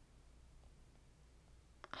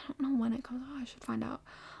 I don't know when it comes out. I should find out.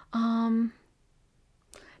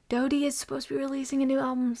 Dodie is supposed to be releasing a new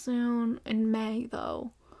album soon. In May,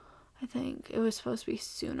 though. I think. It was supposed to be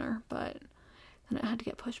sooner, but then it had to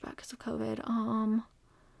get pushed back because of COVID. And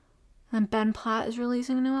then Ben Platt is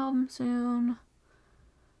releasing a new album soon.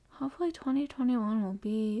 Hopefully 2021 will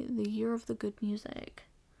be the year of the good music.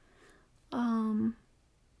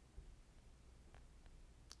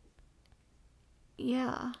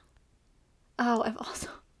 Yeah. Oh,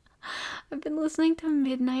 I've been listening to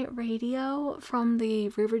Midnight Radio from the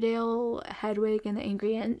Riverdale Hedwig and the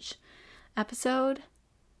Angry Inch episode.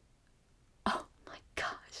 Oh my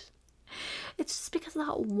gosh. It's just because of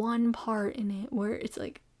that one part in it where it's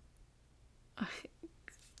like,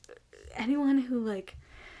 anyone who like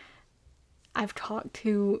I've talked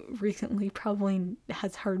to recently probably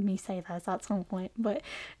has heard me say this at some point, but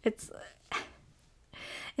it's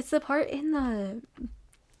the part in the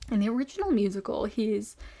original musical.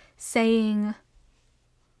 He's saying,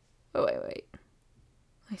 oh wait,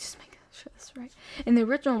 let me just make sure this is right. In the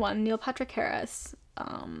original one, Neil Patrick Harris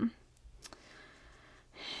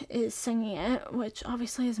is singing it, which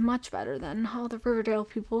obviously is much better than all the Riverdale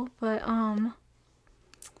people, but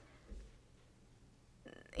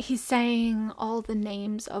he's saying all the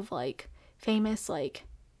names of like famous like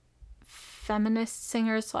feminist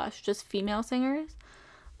singers / just female singers,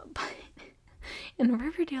 but in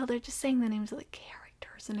Riverdale they're just saying the names of the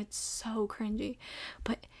characters and it's so cringy.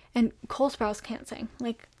 And Cole Sprouse can't sing,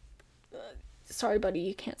 like sorry buddy,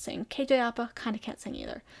 you can't sing. KJ Apa kind of can't sing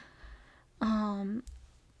either.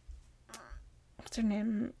 What's her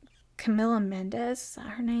name? Camila Mendes, is that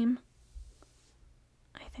her name?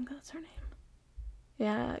 I think that's her name.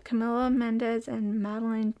 Yeah, Camila Mendes and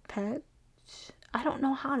Madeline Petch. I don't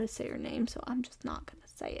know how to say her name, so I'm just not gonna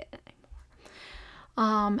say it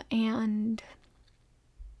anymore. And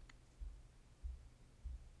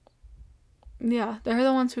yeah, they're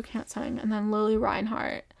the ones who can't sing. And then Lily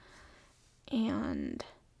Reinhart and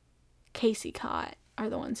Casey Cott are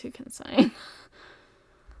the ones who can sing.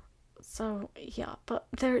 So yeah, but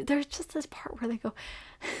there's just this part where they go,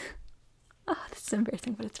 oh, this is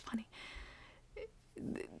embarrassing, but it's funny.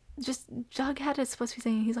 Just Jughead is supposed to be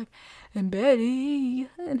singing, he's like, and Betty,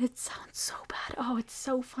 and it sounds so bad. Oh, it's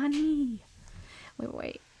so funny.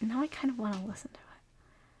 Wait, now I kind of want to listen to it.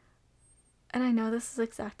 And I know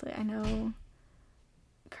I know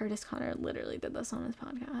Curtis Connor literally did this on his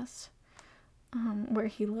podcast, where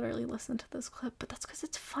he literally listened to this clip, but that's because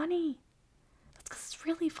it's funny. That's because it's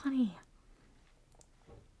really funny.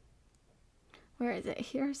 Where is it?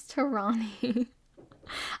 Here's to Ronnie.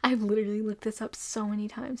 I've literally looked this up so many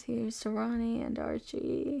times. Here's to Ronnie and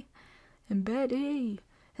Archie and Betty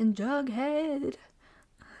and Jughead.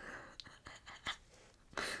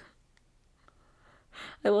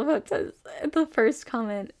 I love how it says the first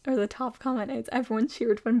comment, or the top comment, is everyone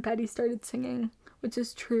cheered when Betty started singing, which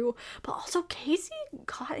is true. But also Casey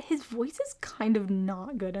Cott, his voice is kind of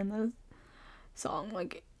not good in this song.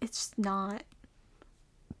 Like, it's just not.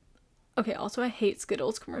 Okay, also I hate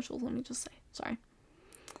Skittles commercials, let me just say. Sorry.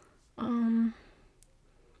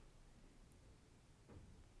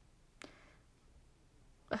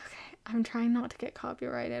 Okay, I'm trying not to get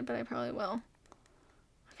copyrighted, but I probably will.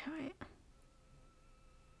 Okay, wait.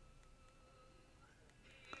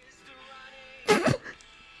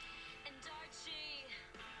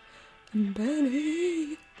 And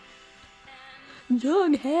Betty.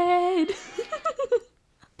 Jughead.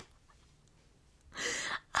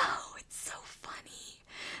 Oh, it's so funny.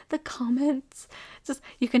 The comments, just,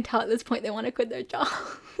 you can tell at this point they want to quit their job.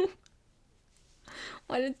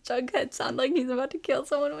 Why does Jughead sound like he's about to kill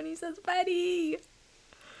someone when he says Betty?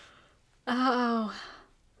 Oh.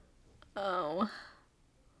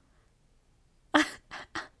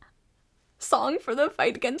 Song for the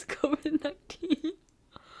fight against COVID-19.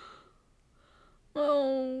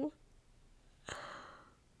 Oh.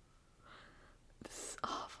 This is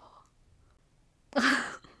awful.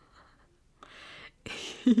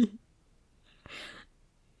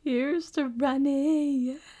 Here's to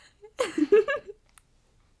Ronnie.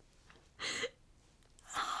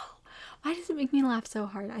 Oh, why does it make me laugh so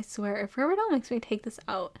hard? I swear, if Riverdale makes me take this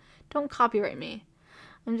out, don't copyright me.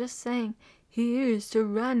 I'm just saying, here's to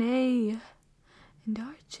Ronnie and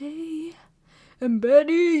Archie and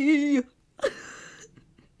Betty.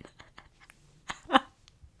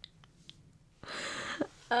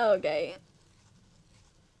 Okay.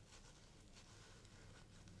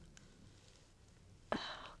 Oh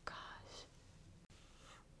gosh.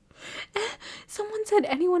 Someone said,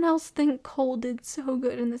 anyone else think Cole did so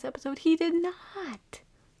good in this episode? He did not.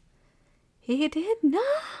 He did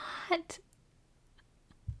not.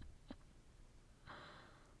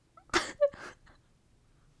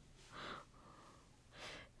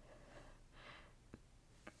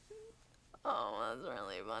 Oh, that's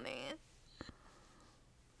really funny.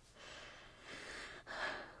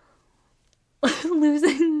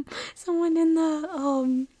 Losing someone in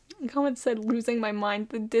the comments said, losing my mind,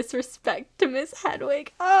 the disrespect to Miss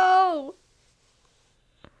Hedwig. Oh,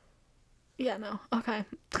 yeah, no, okay.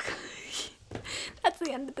 That's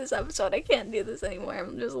the end of this episode. I can't do this anymore.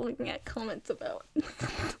 I'm just looking at comments about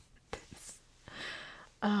this.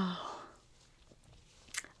 Oh.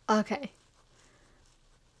 Okay.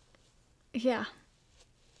 Yeah.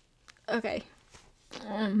 Okay.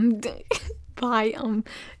 Bye.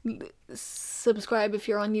 Subscribe if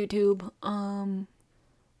you're on YouTube.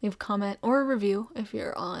 Leave a comment or a review if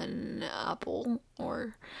you're on Apple,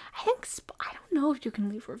 or I don't know if you can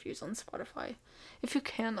leave reviews on Spotify. If you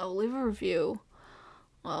can, though, leave a review.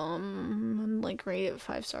 And like rate it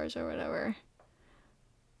 5 stars or whatever.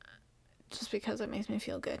 Just because it makes me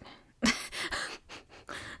feel good.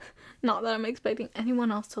 Not that I'm expecting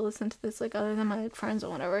anyone else to listen to this, like, other than my friends or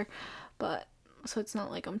whatever. But, so it's not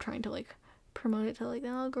like I'm trying to, like, promote it to, like, the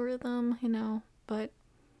algorithm, you know. But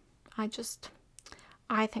I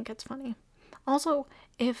think it's funny. Also,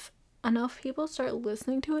 if enough people start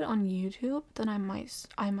listening to it on YouTube, then I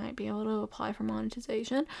might be able to apply for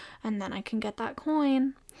monetization, and then I can get that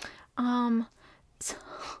coin. So,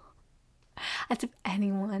 as if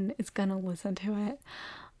anyone is gonna listen to it.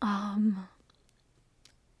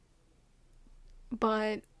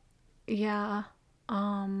 But yeah,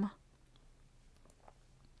 I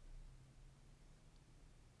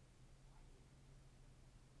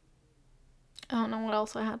don't know what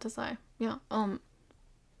else I had to say. Yeah,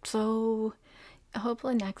 so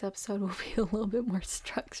hopefully next episode will be a little bit more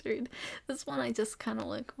structured. This one I just kind of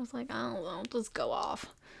like was like, I don't know, just go off.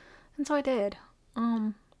 And so I did.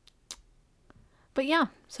 But yeah,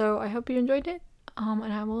 so I hope you enjoyed it. And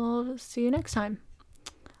I will see you next time.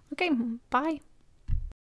 Okay, bye.